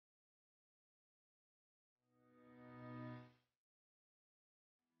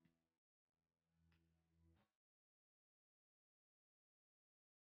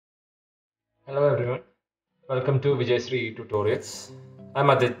Hello everyone, welcome to VIJAYASREE tutorials. I'm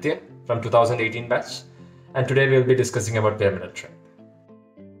Aditya from 2018 batch and today we'll be discussing about pyramidal tract.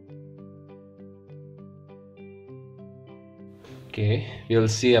 Okay, we'll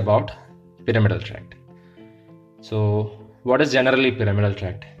see about pyramidal tract. So what is generally pyramidal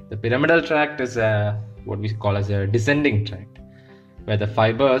tract? The pyramidal tract is what we call as a descending tract where the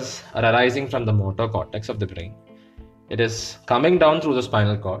fibers are arising from the motor cortex of the brain. It is coming down through the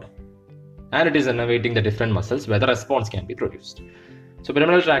spinal cord and it is innervating the different muscles where the response can be produced. So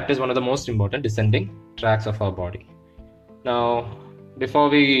pyramidal tract is one of the most important descending tracts of our body. Now, before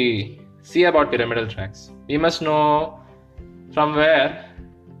we see about pyramidal tracts, we must know from where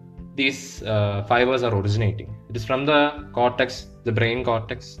these fibers are originating. It is from the cortex, the brain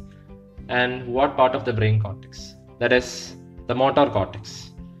cortex, and what part of the brain cortex? That is the motor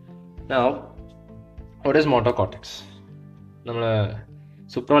cortex. Now, what is motor cortex?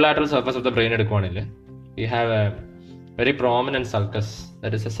 Supralateral surface of the brain, we have a very prominent sulcus,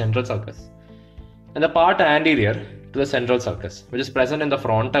 that is a central sulcus, and the part anterior to the central sulcus, which is present in the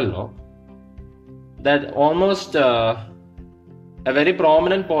frontal lobe, that almost a very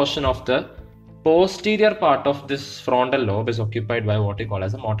prominent portion of the posterior part of this frontal lobe is occupied by what we call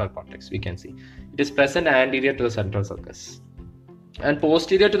as a motor cortex. We can see it is present anterior to the central sulcus, and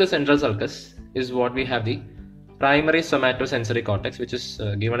posterior to the central sulcus is what we have the primary somatosensory cortex, which is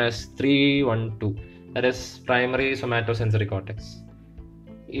given as 312, that is primary somatosensory cortex.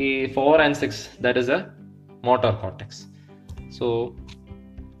 4 and 6, that is a motor cortex. So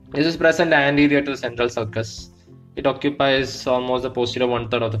this is present anterior to the central sulcus. It occupies almost the posterior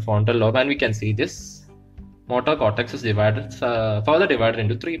 1/3 of the frontal lobe, and we can see this motor cortex is divided further divided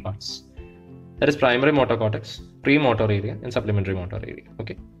into 3 parts. That is primary motor cortex, premotor area, and supplementary motor area.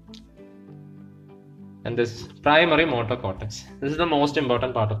 Okay. And this primary motor cortex, this is the most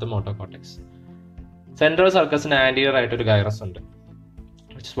important part of the motor cortex. Central sulcus and anterior right to the gyrus under,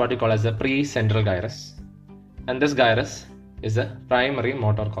 which is what we call as the precentral gyrus, and this gyrus is the primary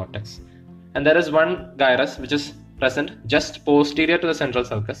motor cortex. And there is one gyrus which is present just posterior to the central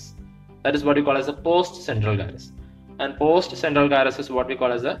sulcus, that is what we call as the post-central gyrus, and post-central gyrus is what we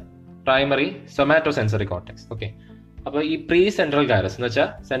call as the primary somatosensory cortex. Okay. അപ്പോൾ ഈ pre central gyrus എന്ന് വെച്ചാൽ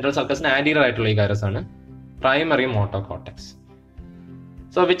central സൾക്കസിന് anterior ആയിട്ടുള്ള ഈ gyrus ആണ് primary motor cortex.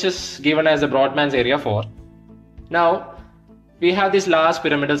 So which is given as A ബ്രോഡ്മാൻസ് area 4. Now we have these large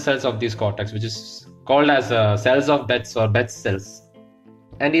pyramidal cells of these cortex which is called as cells of Betz or bet cells.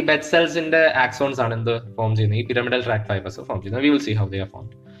 And ഈ bet സെൽസിന്റെ axons ആണ് എന്ത് form ചെയ്യുന്നത്? ഈ pyramidal tract fibres form ചെയ്യുന്നത്. We will see how they are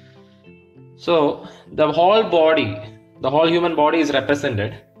formed. So the whole body, the whole human body is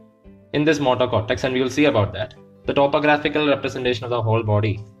represented in this motor cortex, and we will see about that. The topographical representation of the whole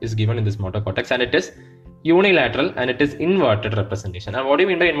body is given in this motor cortex, and it is unilateral and it is inverted representation. And what do you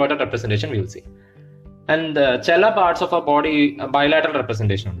mean by inverted representation? We will see. And chella parts of our body bilateral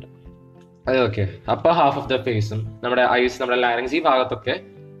representation ഉണ്ട്. Okay, upper half of the face, നമ്മുടെ eyes, നമ്മുടെ larynx, ഈ ഭാഗത്തൊക്കെ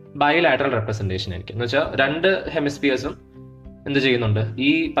bilateral representation ആയിരിക്കും. എന്ന് വെച്ചാൽ രണ്ട് ഹെമിസ്ഫിയേഴ്സും എന്ത് ചെയ്യുന്നുണ്ട്? ഈ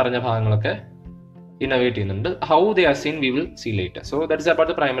പറഞ്ഞ ഭാഗങ്ങളൊക്കെ innovate ചെയ്യുന്നുണ്ട്. How they are seen we will see later. So that is about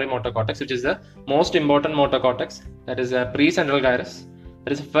the primary motor cortex, which is the most important motor cortex. That is a precentral gyrus.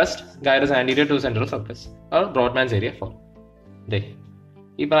 That is the first gyrus anterior to the central sulcus or Brodmann's area 4.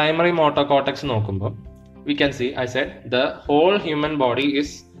 ഈ primary motor cortex നോക്കുമ്പോൾ we can see, I said, the whole human body is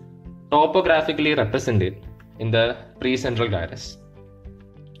topographically represented in the precentral gyrus.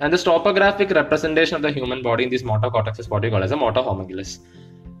 And this topographic representation of the human body in this motor cortex is what we call as a motor homunculus.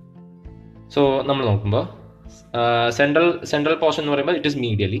 So നമ്മൾ നോക്കുമ്പോൾ central portion എന്ന് പറയുമ്പോൾ it is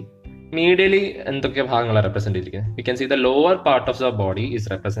medially എന്തൊക്കെ ഭാഗങ്ങളാണ് represent ചെയ്തിരിക്കുന്നത്? We can see the lower part of the body is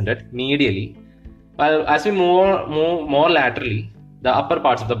represented medially, as we move more laterally the upper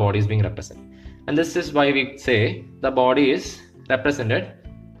parts of the body is being represent. And this is why we say the body is represented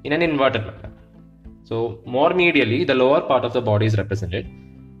in an inverted manner. So more medially the lower part of the body is represented,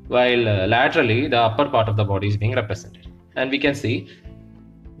 while laterally the upper part of the body is being represented. And we can see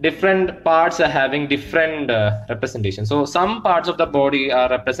different parts are having different representation. So some parts of the body are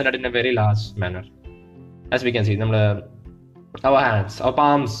represented in a very large manner, as we can see our hands, our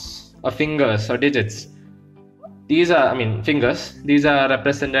palms, our fingers, our digits. These are, fingers, these are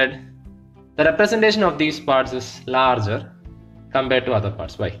represented, the representation of these parts is larger compared to other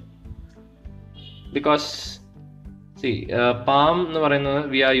parts. Why? Because see, palm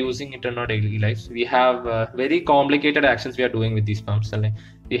we are using it in our daily lives. We have very complicated actions we are doing with these palms.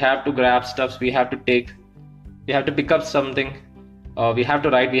 We have to grab stuff, we have to pick up something, we have to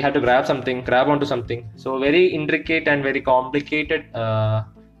write, we have to grab onto something. So very intricate and very complicated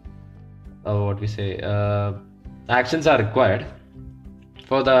actions are required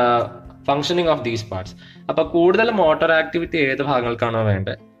for the functioning of these parts. അപ്പോൾ കൂടുതൽ motor activity ഏത് ഭാഗങ്ങൾക്കാണോ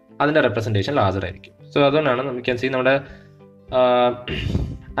വേണ്ടത് അതിൻ്റെ representation larger ആയിരിക്കും. So അതുകൊണ്ടാണ് നമുക്ക് C നമ്മുടെ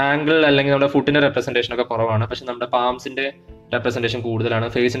angle അല്ലെങ്കിൽ നമ്മുടെ ഫുട്ടിൻ്റെ റെപ്രസെൻറ്റേഷൻ ഒക്കെ കുറവാണ്, പക്ഷെ നമ്മുടെ പാംസിൻ്റെ റെപ്രസെൻറ്റേഷൻ കൂടുതലാണ്,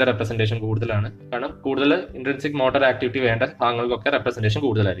 ഫേസിൻ്റെ റെപ്രസെൻറ്റേഷൻ കൂടുതലാണ്. കാരണം കൂടുതൽ ഇൻട്രിൻസിക് മോട്ടോർ ആക്ടിവിറ്റി വേണ്ട ഭാഗങ്ങൾക്കൊക്കെ റെപ്രസെൻറ്റേഷൻ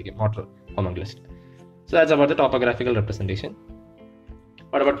കൂടുതലായിരിക്കും motor ഹോമോഗ്ലിസ്റ്റ്. So that's about the topographical representation.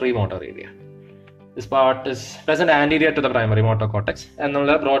 What about premotor area? This part is present anterior to the primary motor cortex. And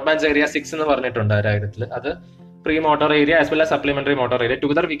the Broadband's area 6 എന്ന് പറഞ്ഞിട്ടുണ്ട് ആയിരത്തിൽ. അത് premotor area as well as supplementary motor area.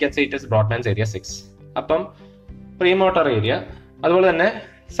 Together we can say it is Broadband's area 6. അപ്പം premotor area അതുപോലെ തന്നെ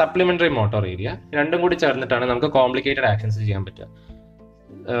supplementary motor area രണ്ടും കൂടി ചേർന്നിട്ടാണ് നമുക്ക് കോംപ്ലിക്കേറ്റഡ് ആക്ഷൻസ് ചെയ്യാൻ പറ്റുക.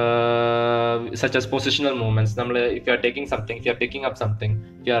 Such as positional movements. If you are taking something, if you are picking up something,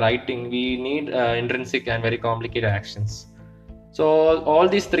 if you are writing, we need intrinsic and very complicated actions. So all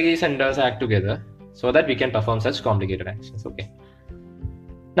these three centers act together so that we can perform such complicated actions. Okay.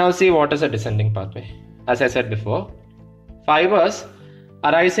 Now see what is a descending pathway. As I said before, fibers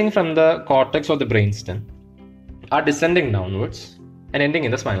arising from the cortex or the brainstem are descending downwards and ending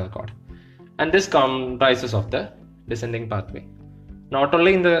in the spinal cord. And this comprises of the descending pathway. Not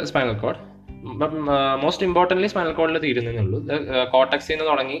only in the spinal cord, but most importantly spinal cord തീരുന്നുള്ളൂ. കോർട്ടക്സിൽ നിന്ന്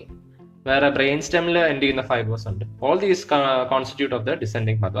തുടങ്ങി വേറെ brain സ്റ്റെമിൽ end ചെയ്യുന്ന fibres ഉണ്ട്. All these constitute of the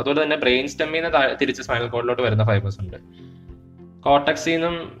descending path. അതുപോലെ തന്നെ brain സ്റ്റെമ്മിൽ നിന്ന് തിരിച്ച് spinal കോഡിലോട്ട് വരുന്ന ഫൈബേഴ്സ് ഉണ്ട്. കോർട്ടക്സിൽ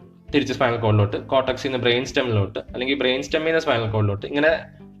നിന്നും തിരിച്ച് സ്പൈനൽ കോഡിലോട്ട്, കോർട്ടക്സിൽ നിന്ന് ബ്രെയിൻ സ്റ്റെമിലോട്ട്, അല്ലെങ്കിൽ ബ്രെയിൻ സ്റ്റെമ്മിൽ നിന്ന് സ്പൈനൽ കോഡിലോട്ട്, ഇങ്ങനെ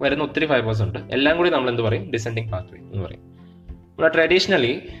വരുന്ന ഒത്തിരി ഫൈബേഴ്സ് ഉണ്ട്. എല്ലാം കൂടി നമ്മൾ എന്ത് പറയും? ഡിസെൻഡിങ് പാത്വേ എന്ന് പറയും.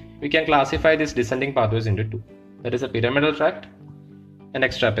 Traditionally we can classify this descending pathways into to. That is A pyramidal tract and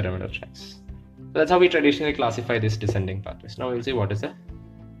extrapyramidal tracts. So that's how we traditionally classify these descending pathways. Now we'll see what is a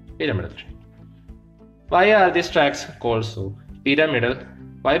pyramidal tract. Why are these tracts called so pyramidal?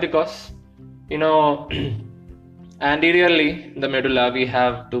 Why? Because anteriorly in the medulla we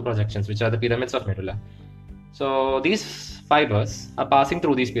have two projections which are the pyramids of medulla. So these fibers are passing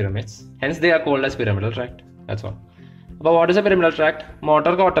through these pyramids, hence they are called as pyramidal tract. That's all. But what is a pyramidal tract?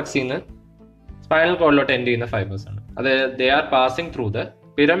 Motor cortex in spinal cord lot end in the fibers. They are passing through the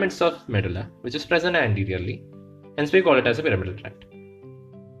pyramids of medulla, which is present anteriorly. Hence we call it as a pyramidal tract.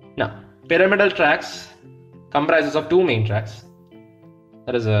 Now, pyramidal tracts comprises of two main tracts.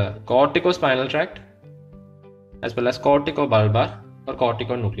 There is a corticospinal tract as well as corticobulbar or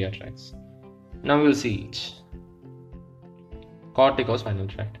corticonuclear tracts. Now we will see each. Corticospinal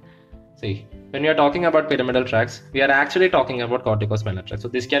tract. See, when we are talking about pyramidal tracts, we are actually talking about corticospinal tract. So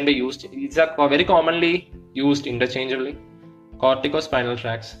this can be used, these are very commonly used interchangeably. Corticospinal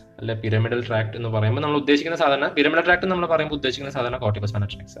tracts അല്ലെ pyramidal tract എന്ന് പറയുമ്പോൾ നമ്മൾ ഉദ്ദേശിക്കുന്ന സാധാരണ pyramidal tract നമ്മൾ പറയുമ്പോൾ ഉദ്ദേശിക്കുന്ന സാധാരണ corticospinal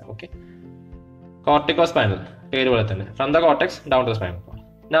tracts. Okay. Corticospinal പേര് പോലെ തന്നെ from the cortex down to the spinal cord.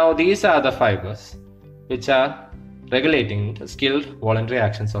 Now these are the fibers which are regulating the skilled voluntary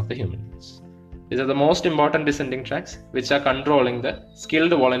actions of the human beings. These are the most important descending tracts which are controlling the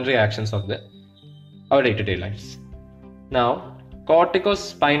skilled voluntary actions of our day-to-day lives. Now,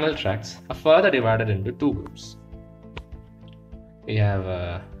 corticospinal tracts are further divided into two groups. We have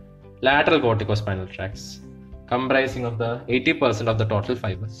lateral corticospinal tracts comprising of the 80% of the total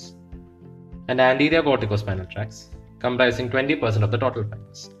fibers, and anterior corticospinal tracts comprising 20% of the total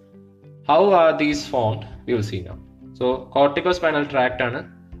fibers. How are these formed? We will see now. So, corticospinal tract ആണ്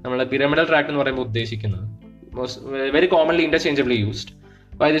നമ്മൾ pyramidal tract എന്ന് പറയുമ്പോൾ ഉദ്ദേശിക്കുന്നത്. Very commonly interchangeably used.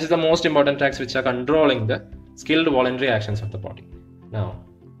 Why? This is the most important tracts which are controlling the skilled voluntary actions of the body. Now,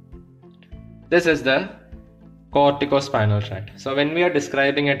 this is the corticospinal tract. So when we are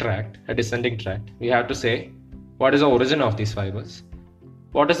describing a tract, a descending tract, we have to say what is the origin of these fibers,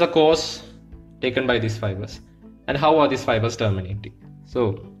 what is the course taken by these fibers, and how are these fibers terminating. So,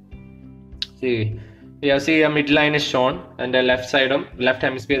 see, a midline is shown and the left side of left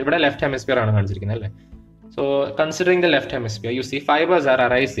hemisphere, but left hemisphere ആണ് കാണിച്ചിരിക്കുന്നത് അല്ലേ. So considering the left hemisphere, you see fibers are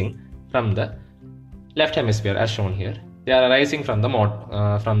arising from the left hemisphere as shown here. They are arising from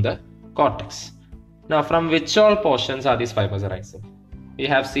the cortex. Now from which all portions are these fibers arising? We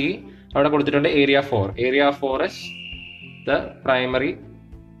have അവിടെ കൊടുത്തിട്ടുണ്ട് area 4. Area 4 is the primary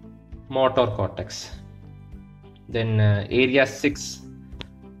motor cortex. Then area 6.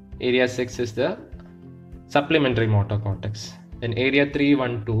 Area 6 is the supplementary motor cortex. Then area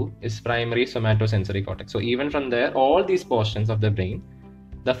 312 is primary somatosensory cortex. So even from there, all these portions of the brain,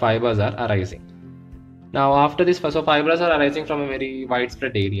 the fibers are arising. Now after this, so fibers are arising from a very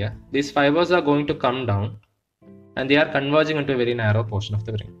widespread area. These fibers are going to come down and they are converging into a very narrow portion of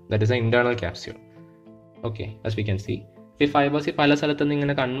the brain. That is the internal capsule. Okay, as we can see. If fibers പല സ്ഥലത്ത് നിന്ന്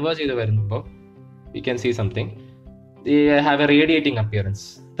ഇങ്ങനെ converge ചെയ്ത് വരുമ്പോൾ we can see something. They have a radiating appearance.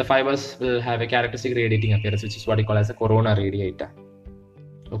 The fibers will have a characteristic radiating appearance, which is what we call as a corona radiata.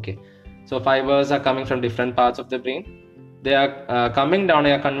 Okay. So fibers are coming from different parts of the brain. They are coming down,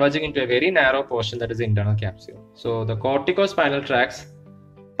 they are converging into a very narrow portion, that is the internal capsule. So the corticospinal tracts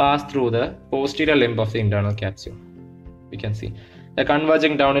pass through the posterior limb of the internal capsule. We can see they're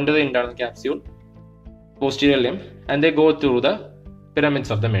converging down into the internal capsule, posterior limb, and they go through the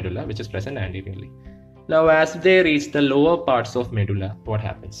pyramids of the medulla, which is present anteriorly. Now as they reach the lower parts of medulla, what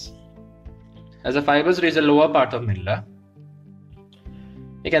happens? As the fibers reach the lower part of medulla,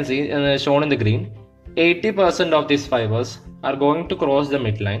 you can see shown in the green, 80% of these fibers are going to cross the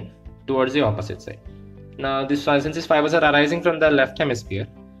midline towards the opposite side. Now since these fibers are arising from the left hemisphere,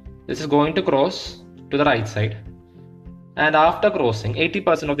 this is going to cross to the right side, and after crossing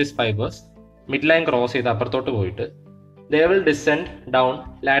 80% of these fibers midline cross ചെയ്ത് അപ്പുറത്തോട്ട് പോയിട്ട് they will descend down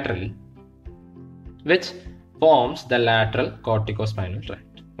laterally, which forms the lateral corticospinal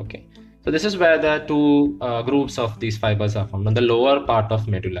tract. Okay, so this is where the two groups of these fibers are formed on the lower part of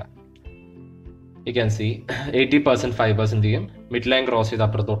medulla. You can see 80% fibers in the midline cross ചെയ്ത്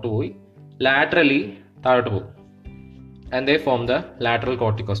അപ്പുറത്തോട്ട് പോയി laterally താഴോട്ട് പോകും, and they form the lateral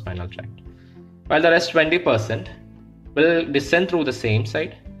corticospinal tract, while the rest 20% will descend through the same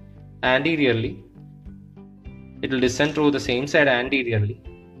side anteriorly. It will descend through the same side anteriorly,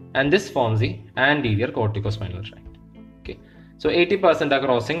 and this forms the anterior corticospinal tract. Okay, so 80% are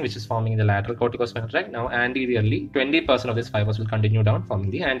crossing, which is forming the lateral corticospinal tract. Now anteriorly 20% of these fibers will continue down, forming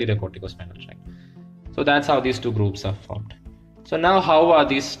the anterior corticospinal tract. So that's how these two groups are formed. So now how are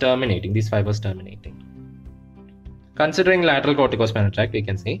these terminating, these fibers terminating? Considering lateral corticospinal tract, we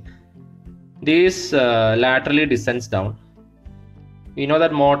can see these laterally descends down. We know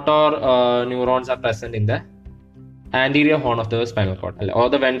that motor neurons are present in the anterior horn of the spinal cord, or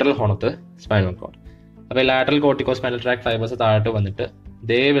the ventral horn of the spinal cord. The lateral corticospinal tract fibers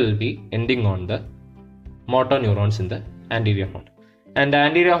they will be ending on the motor neurons in the anterior horn. And the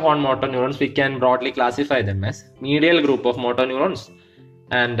anterior horn motor neurons, we can broadly classify them as medial group of motor neurons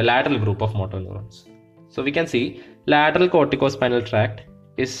and the lateral group of motor neurons. So we can see lateral corticospinal tract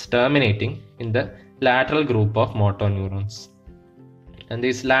is terminating in the lateral group of motor neurons, and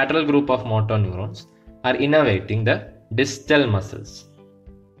this lateral group of motor neurons are innervating the distal muscles.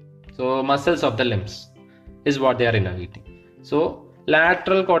 So muscles of the limbs is what they are innervating. So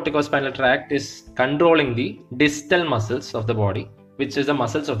lateral corticospinal tract is controlling the distal muscles of the body, which is the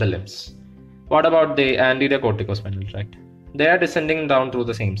muscles of the limbs. What about the anterior corticospinal tract? They are descending down through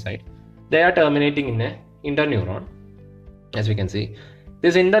the same side. They are terminating in a interneuron. As we can see,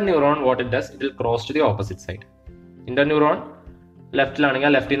 this interneuron, what it does, it will cross to the opposite side. Interneuron left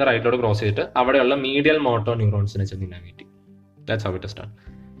in the right cross ചെയ്തിട്ട് അവിടെയുള്ള medial motor neurons innervate. That's how it is done.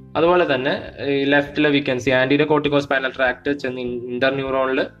 അതുപോലെ തന്നെ ലെഫ്റ്റിൽ we can see anterior corticospinal tract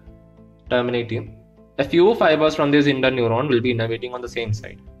interneuron terminate ചെയ്യും. A few fibers from this interneuron will be innervating on the same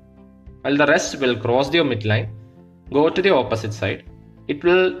side, while the rest will cross the midline, go to the opposite side. It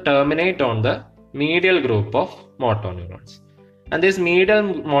will terminate on the medial group of motor neurons, and these medial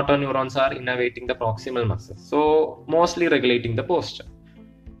motor neurons are innervating the proximal muscles, so mostly regulating the posture.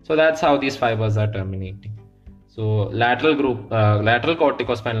 So that's how these fibers are terminating. So lateral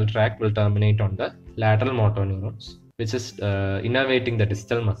corticospinal tract will terminate on the lateral motor neurons, which is innervating the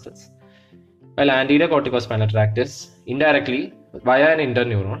distal muscles, while anterior corticospinal tract is indirectly via an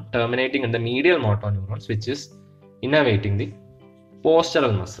interneuron terminating in the medial motor neurons, which is innervating the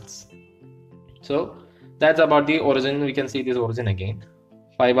postural muscles. So that's about the origin. We can see this origin again.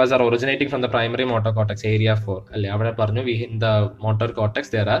 Fibers are originating from the primary motor cortex, area 4. In the motor cortex,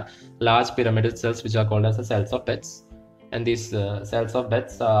 there are large pyramidal cells which are called as the cells of Betz, and these cells of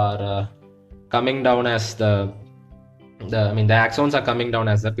Betz are coming down as the axons are coming down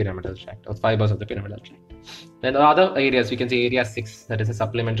as the pyramidal tract, or fibers of the pyramidal tract. Then the other areas, we can see area 6, that is a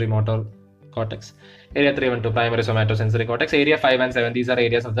supplementary motor cortex. Area 3 and 2, primary somatosensory cortex. Area 5 and 7, these are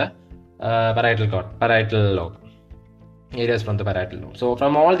areas of the parietal lobe, areas from the parietal lobe. So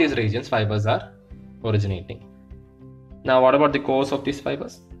from all these regions, fibers are originating. Now what about the cause of these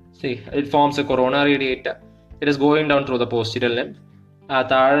fibers? See, it forms a corona radiator. It is going down through the posterior limb.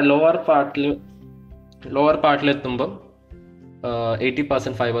 Lower part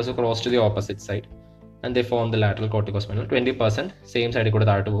 80% fibers cross to the opposite side, and they form the lateral corticospinal. 20% same side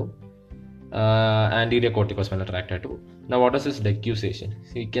anterior corticospinal tract. Now what is this decussation?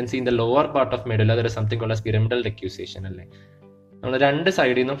 So you can see in the lower part of medulla there is something called as pyramidal decussation. നമ്മൾ രണ്ട്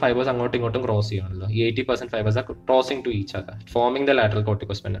സൈഡിൽ നിന്നും fibres അങ്ങോട്ടും ഇങ്ങോട്ടും cross ചെയ്യണമല്ലോ. ഈ 80% fibres are crossing to each other, foaming the lateral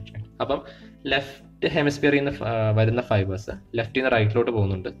കോർട്ടിക്കോസ്പൈനൽ tract. അപ്പം left ഹെമിസ്ഫിയറിൽ നിന്ന് വരുന്ന ഫൈബേഴ്സ് ലെഫ്റ്റിൽ നിന്ന് റൈറ്റിലോട്ട്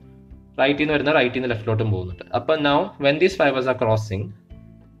പോകുന്നുണ്ട്, റൈറ്റിൽ നിന്ന് വരുന്ന റൈറ്റിൽ നിന്ന് ലെഫ്റ്റിലോട്ടും പോകുന്നുണ്ട്. അപ്പം now when these fibres are crossing,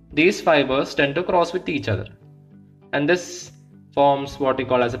 these fibers tend to cross with each other, and this forms what we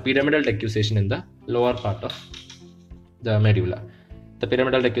call as a pyramidal decussation in the lower part of the medulla. The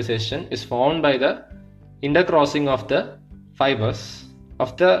pyramidal decussation is formed by the intercrossing of the fibers of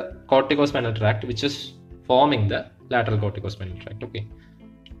the corticospinal tract, which is forming the lateral corticospinal tract. Okay,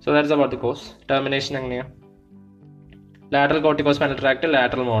 so that's about the cause. Termination അങ്ങനെയാ lateral corticospinal tract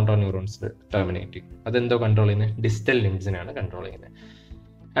lateral motor neurons terminate ചെയ്യും. അതെന്തോ control ചെയ്യുന്നത് distal ലിംബ്സിനെയാണ് control ചെയ്യുന്നത്.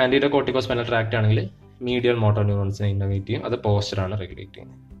 Anterior corticospinal tract ആണെങ്കിൽ medial motor neurons innervate ചെയ്യും. അത് posture ആണ് regulate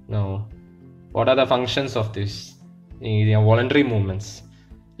ചെയ്യുന്നത്. Now, what are the functions of this? Voluntary movements.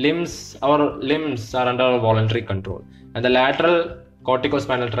 Our limbs are under voluntary control, and the lateral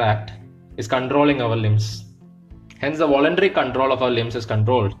corticospinal tract is controlling our limbs. Hence, the voluntary control of our limbs is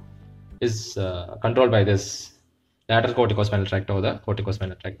controlled by this lateral corticospinal tract or the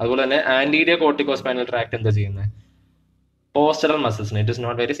corticospinal tract. അതുപോലെ തന്നെ anterior corticospinal tract എന്താ ചെയ്യുന്നത്? Postural muscles. It is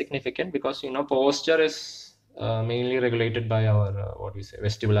not very significant because posture is mainly regulated by our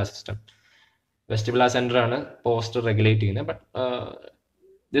vestibular system. Vestibular center ആണ് posture regulate ചെയ്യുന്നത്, but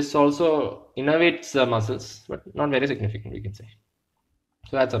this also innervates the muscles, but not very significant, we can say.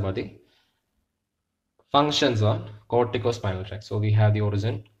 So that's about the functions on corticospinal tract. So we have the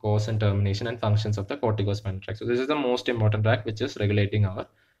origin, cause and termination and functions of the corticospinal tract. So this is the most important tract which is regulating our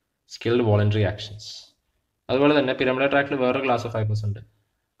skilled voluntary actions. അതുപോലെ തന്നെ pyramidal tract വേറൊരു class of fibres ഉണ്ട്,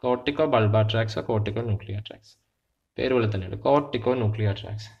 cortico bulbar ട്രാക്ട്സ്, cortico nuclear ട്രാക്ട്സ്. പേര് പോലെ തന്നെയുണ്ട്, cortico nuclear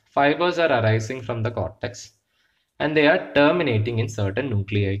ട്രാക്ട്സ്. Fibers are arising from the cortex and they are terminating in certain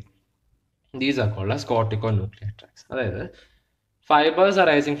nuclei. These are called as corticonuclear tracts. അതായത് fibers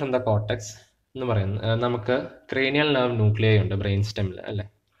arising from the cortex എന്ന് പറയുന്നത് നമുക്ക് cranial nerve nuclei ഉണ്ട് brain സ്റ്റെമിൽ അല്ലേ.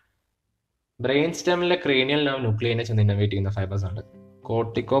 Brain സ്റ്റെമിലെ cranial nerve ന്യൂക്ലിയൈനെ ചെന്ന് innovate ചെയ്യുന്ന fibres ആണ്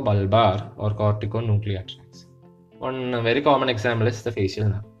cortico bulbar or cortico nuclear ട്രാക്ട്സ്. One very common example is the facial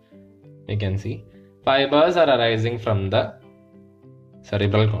nerve. You can see fibers are arising from the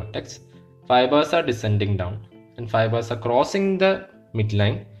cerebral cortex. Fibers are descending down and fibers are crossing the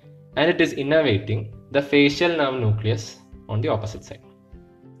midline and it is innervating the facial nerve nucleus on the opposite side.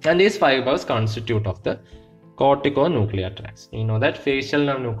 And these fibers constitute of the corticonuclear tracts. You know that facial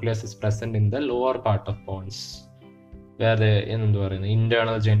nerve nucleus is present in the lower part of bones where the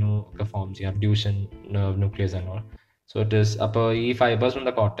internal genu forms, the abduction nerve nucleus and all. So it is അപ്പോൾ ഈ fibres from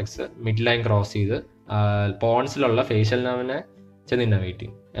the cortex mid line cross ചെയ്ത് പോൺസിലുള്ള facial നെർവിനെ ചെന്ന് innovate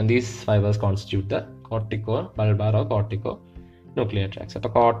ചെയ്യും. And these fibres constitute the cortico bulbar or cortico nuclear ട്രാക്ട്സ്.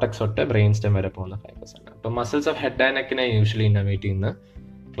 അപ്പോൾ cortex തൊട്ട് brain stem വരെ പോകുന്ന fibres ആണ്. അപ്പോൾ muscles of head and നെക്കിനെ usually innovate ചെയ്യുന്ന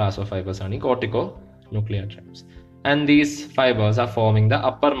ക്ലാസ് ഓഫ് ഫൈബേഴ്സ് ആണ് ഈ cortico nuclear ട്രാക്ട്സ്. And these fibers are forming the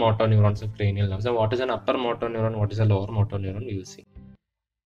upper motor neurons of cranial nerves. So what is an upper motor neuron? What is a lower motor neuron? We will see.